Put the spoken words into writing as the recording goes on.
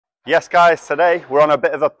Yes guys, today we're on a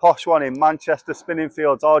bit of a posh one in Manchester,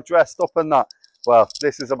 Spinningfields, all dressed up and that. Well,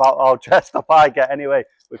 this is about all dressed up I get anyway.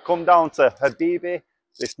 We've come down to Habbibi,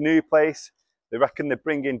 this new place. They reckon they're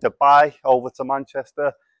bringing Dubai over to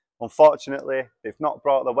Manchester. Unfortunately, they've not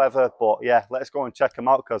brought the weather, but yeah, let's go and check them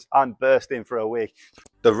out because I'm bursting for a week.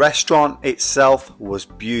 The restaurant itself was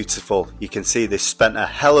beautiful. You can see they spent a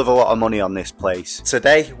hell of a lot of money on this place.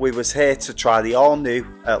 Today we was here to try the all new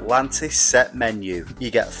Atlantis set menu.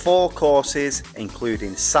 You get 4 courses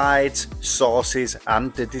including sides, sauces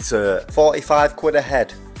and the dessert. 45 quid a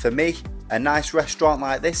head. For me, a nice restaurant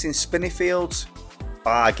like this in Spinningfields,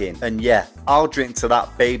 bargain. And yeah, I'll drink to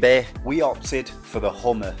that baby. We opted for the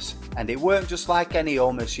hummus, and it weren't just like any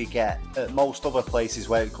hummus you get at most other places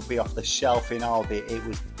where it could be off the shelf in Aldi. It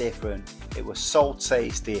was different. It was so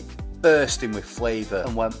tasty, bursting with flavour,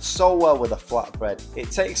 and went so well with a flatbread.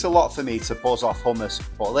 It takes a lot for me to buzz off hummus,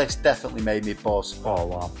 but this definitely made me buzz. Oh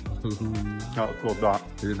wow. That's good that.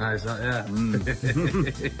 Pretty nice that,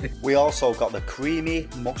 yeah. We also got the creamy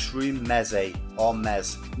mushroom meze, or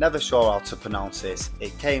mez. Never sure how to pronounce this.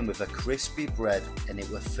 It came with a crispy bread and it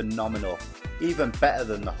was phenomenal. Even better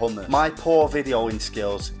than the hummus. My poor videoing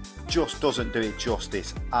skills just doesn't do it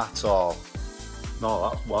justice at all.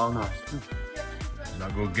 No, that's well nice.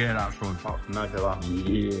 That good game, that's one. That's mega that.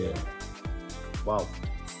 Yeah. Wow.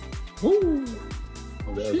 Woo.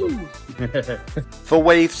 For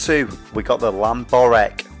wave 2, we got the lamb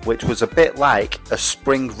borek, which was a bit like a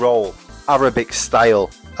spring roll, Arabic style,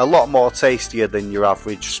 a lot more tastier than your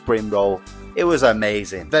average spring roll. It was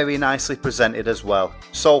amazing, very nicely presented as well.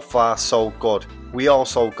 So far so good. We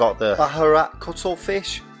also got the baharat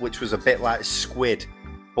cuttlefish, which was a bit like squid,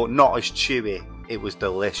 but not as chewy. It was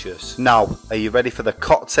delicious. Now, are you ready for the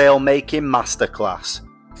cocktail making masterclass?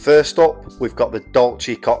 First up, we've got the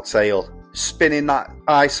Dolce cocktail. Spinning that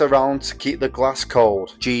ice around to keep the glass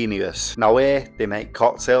cold. Genius. Now here, they make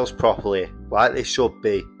cocktails properly, like they should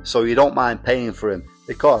be, so you don't mind paying for them,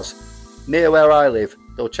 because near where I live,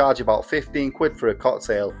 they'll charge about 15 quid for a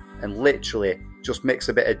cocktail and literally just mix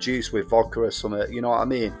a bit of juice with vodka or something, you know what I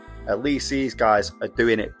mean? At least these guys are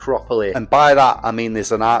doing it properly. And by that, I mean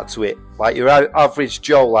there's an art to it. Like your average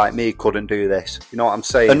Joe like me couldn't do this. You know what I'm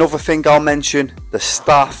saying? Another thing I'll mention, the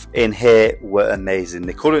staff in here were amazing.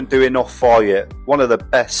 They couldn't do enough for you. One of the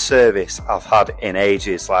best service I've had in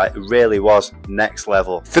ages. Like, it really was next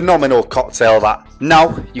level. Phenomenal cocktail that.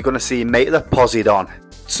 Now, you're going to see Make the Poseidon.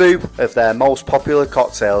 2 of their most popular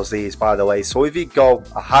cocktails, these, by the way. So if you go,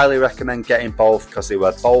 I highly recommend getting both because they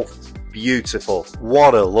were both beautiful.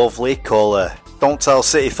 What a lovely colour. Don't tell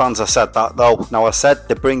City fans I said that though. Now, I said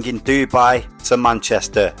they're bringing Dubai to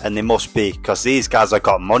Manchester, and they must be, because these guys have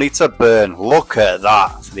got money to burn. Look at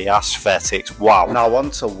that for the aesthetics. Wow. Now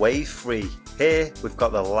on to wave 3. Here we've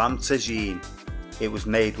got the lamb tagine. It was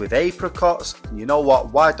made with apricots, and you know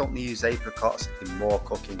what, why don't they use apricots in more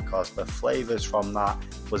cooking? Because the flavours from that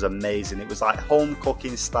was amazing. It was like home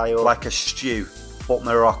cooking style, like a stew, but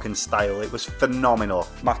Moroccan style. It was phenomenal.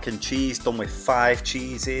 Mac and cheese done with 5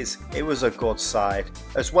 cheeses. It was a good side,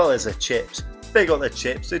 as well as the chips. Big up the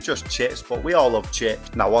chips, they're just chips, but we all love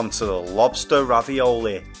chips. Now on to the lobster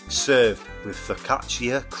ravioli, served with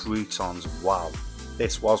focaccia croutons. Wow,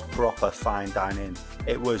 this was proper fine dining.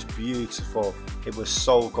 It was beautiful. It was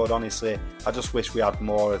so good, honestly. I just wish we had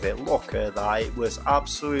more of it. Look at that, it was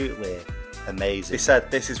absolutely amazing. They said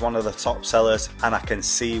this is one of the top sellers, and I can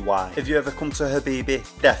see why. If you ever come to Habbibi,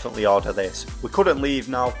 definitely order this. We couldn't leave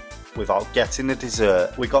now without getting the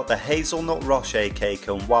dessert. We got the hazelnut rocher cake,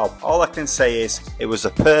 and wow, all I can say is it was a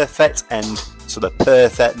perfect end to the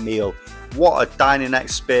perfect meal. What a dining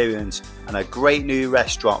experience, and a great new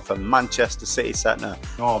restaurant for Manchester city centre.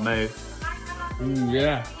 Oh mate.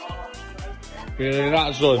 Yeah. Feeling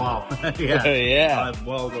that, son? Wow. Yeah. Yeah.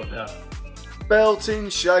 Well done, yeah. Belting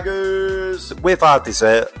shaggers. With our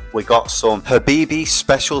dessert, we got some Habbibi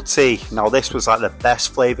special tea. Now this was like the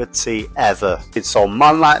best flavoured tea ever. So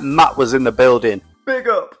man like Matt was in the building. Big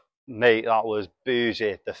up. Mate, that was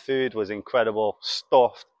bougie. The food was incredible.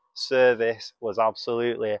 Stuffed. Service was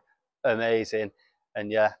absolutely amazing.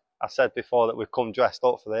 And yeah, I said before that we've come dressed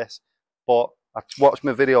up for this, but I watched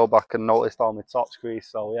my video back and noticed all my top crease.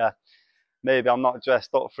 So yeah, maybe I'm not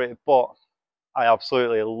dressed up for it, but I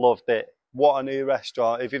absolutely loved it. What a new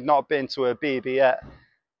restaurant. If you've not been to Habbibi yet,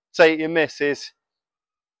 take your missus,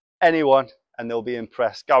 anyone, and they'll be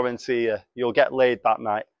impressed. Guarantee you, you'll get laid that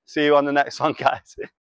night. See you on the next one, guys.